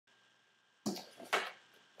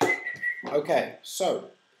Okay, so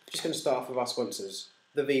just going to start off with our sponsors.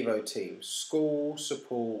 The Vivo team, school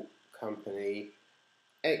support company,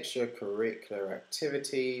 extracurricular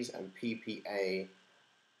activities and PPA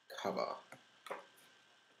cover.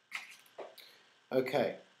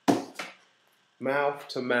 Okay,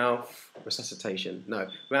 mouth-to-mouth resuscitation. No,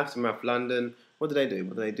 mouth-to-mouth London. What do they do?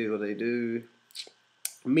 What do they do? What do they do?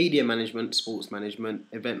 Media management, sports management,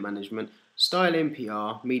 event management, styling,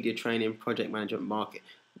 PR, media training, project management,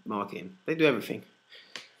 marketing. They do everything.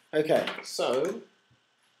 Okay, so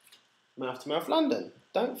mouth-to-mouth London.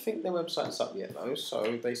 Don't think their website's up yet though.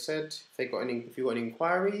 So they said if you've got any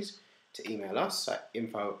inquiries, to email us at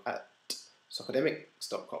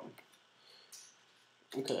info@soccerdemics.com.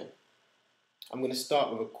 Okay, I'm going to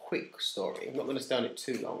start with a quick story. I'm not going to stay on it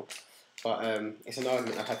too long, but it's an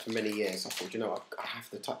argument I've had for many years. I thought, I have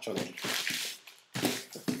to touch on it.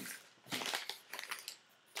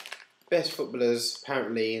 Best footballers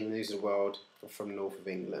apparently in the news of the world are from north of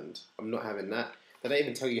England. I'm not having that. They don't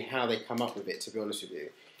even tell you how they come up with it, to be honest with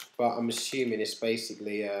you. But I'm assuming it's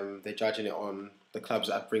basically they're judging it on the clubs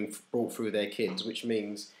that have brought through their kids, which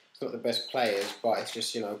means it's not the best players, but it's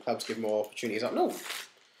just, clubs give more opportunities up north.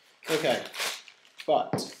 Okay,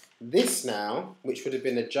 but this now, which would have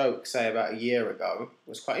been a joke, say, about a year ago,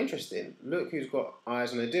 was quite interesting. Look who's got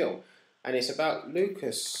eyes on a deal. And it's about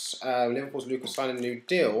Lucas, Liverpool's Lucas signing a new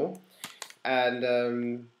deal.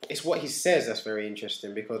 And it's what he says that's very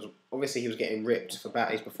interesting, because obviously he was getting ripped about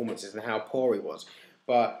his performances and how poor he was.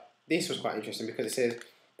 But this was quite interesting because it says,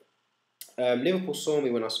 Liverpool saw me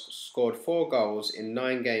when I scored 4 goals in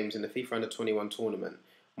 9 games in the FIFA Under-21 tournament.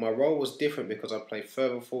 My role was different because I played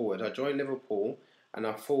further forward. I joined Liverpool and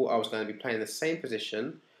I thought I was going to be playing the same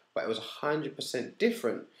position, but it was 100%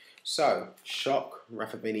 different. So, shock,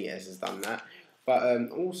 Rafa Benitez has done that. But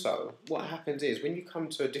also, what happens is when you come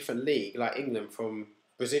to a different league, like England from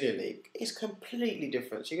Brazilian league, it's completely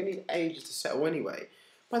different. So you're going to need ages to settle anyway.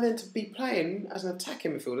 But then to be playing as an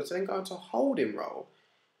attacking midfielder, to then go into a holding role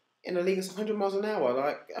in a league that's 100 miles an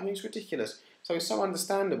hour, it's ridiculous. So it's so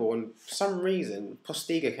understandable, and for some reason,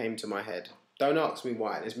 Postiga came to my head. Don't ask me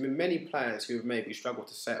why. There's been many players who have maybe struggled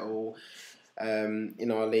to settle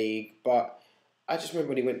in our league, but I just remember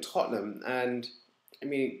when he went to Tottenham, and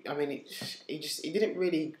he didn't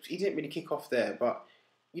really kick off there. But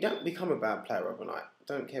you don't become a bad player overnight.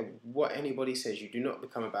 Don't care what anybody says. You do not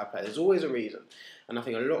become a bad player. There's always a reason, and I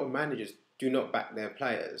think a lot of managers do not back their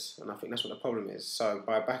players, and I think that's what the problem is. So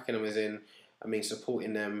by backing them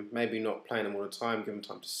supporting them, maybe not playing them all the time, giving them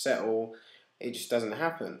time to settle, it just doesn't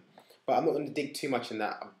happen. But I'm not going to dig too much in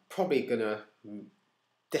that. I'm probably going to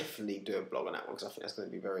definitely do a blog on that one because I think that's going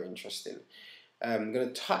to be very interesting. I'm going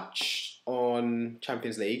to touch on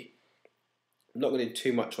Champions League. I'm not going to do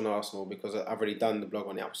too much on Arsenal because I've already done the blog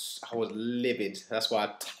on it. I was livid. That's why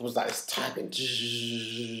I was like this typing.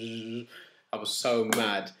 I was so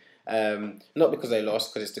mad. Not because they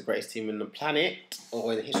lost, because it's the greatest team on the planet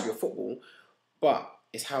or in the history of football, but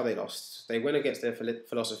it's how they lost. They went against their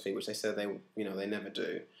philosophy, which they said they never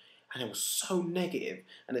do, and it was so negative.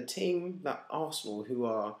 And a team like Arsenal, who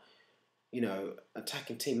are,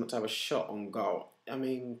 attacking team, not to have a shot on goal.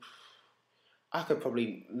 I could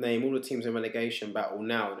probably name all the teams in relegation battle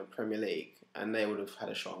now in the Premier League, and they would have had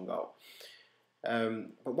a shot on goal.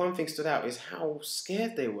 But one thing stood out is how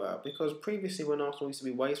scared they were, because previously when Arsenal used to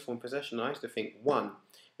be wasteful in possession, I used to think, one,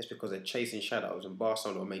 it's because they're chasing shadows and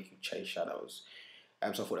Barcelona will make you chase shadows. So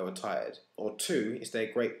I thought they were tired. Or two, it's their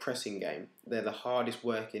great pressing game. They're the hardest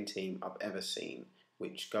working team I've ever seen,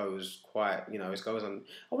 which goes quite, it goes on.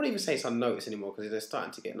 I wouldn't even say it's unnoticed anymore because they're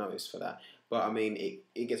starting to get noticed for that. But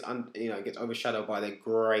it gets it gets overshadowed by their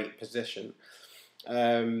great possession.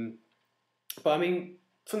 From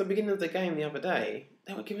the beginning of the game the other day,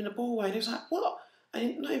 they were giving the ball away, and it was like, what?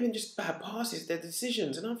 And not even just bad passes, their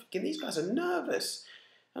decisions. And I'm thinking, these guys are nervous.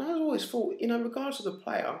 And I always thought, regardless of the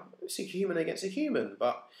player, it's a human against a human.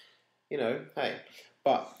 But, hey.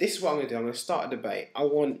 But this is what I'm going to do. I'm going to start a debate. I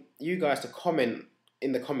want you guys to comment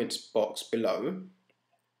in the comments box below.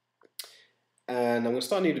 And I'm going to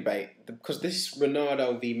start a new debate, because this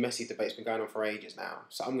Ronaldo v Messi debate's been going on for ages now.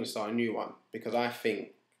 So I'm going to start a new one, because I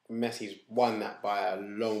think Messi's won that by a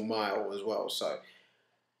long mile as well. So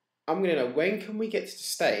I'm going to know, when can we get to the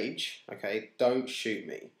stage, okay, don't shoot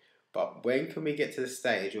me, but when can we get to the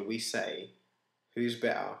stage where we say, who's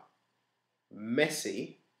better,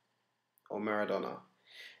 Messi or Maradona?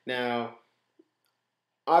 Now,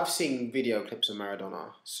 I've seen video clips of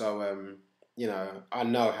Maradona, so, I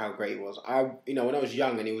know how great he was. When I was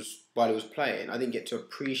young and while he was playing, I didn't get to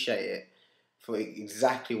appreciate it for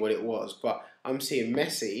exactly what it was, but I'm seeing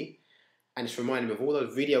Messi, and it's reminding me of all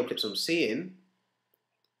those video clips I'm seeing,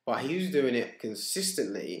 but he's doing it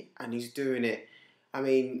consistently, and he's doing it. I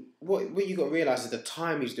mean, what you got to realise is the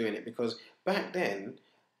time he's doing it, because back then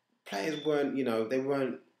players weren't, they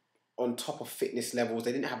weren't on top of fitness levels.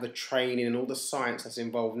 They didn't have the training and all the science that's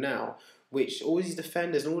involved now, which all these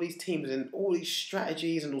defenders and all these teams and all these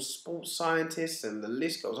strategies and all sports scientists, and the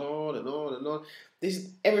list goes on and on and on.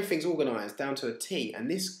 Everything's organised down to a T,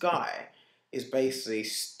 and this guy is basically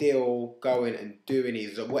still going and doing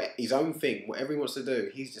his own thing, whatever he wants to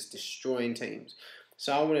do. He's just destroying teams.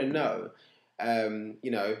 So I want to know,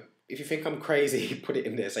 if you think I'm crazy, put it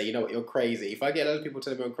in there. Say, you know what, you're crazy. If I get a lot of people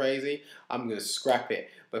telling me I'm crazy, I'm going to scrap it.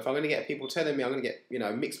 But if I'm going to get people telling me, I'm going to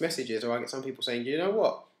get, mixed messages, or I get some people saying, you know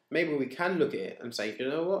what, maybe we can look at it and say, you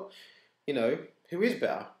know what, who is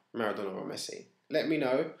better, Maradona or Messi? Let me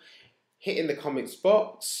know. Hit in the comments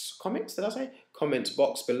box. Comments, did I say? Comments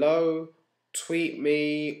box below. Tweet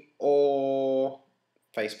me, or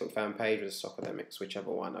Facebook fan page with Soccerdemics,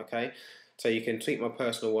 whichever one, okay? So you can tweet my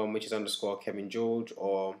personal one, which is _KevinGeorge,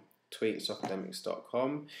 or tweet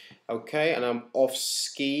soccerdemics.com. Okay, and I'm off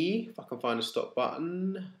ski, if I can find a stop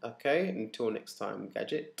button. Okay, until next time,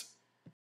 Gadget.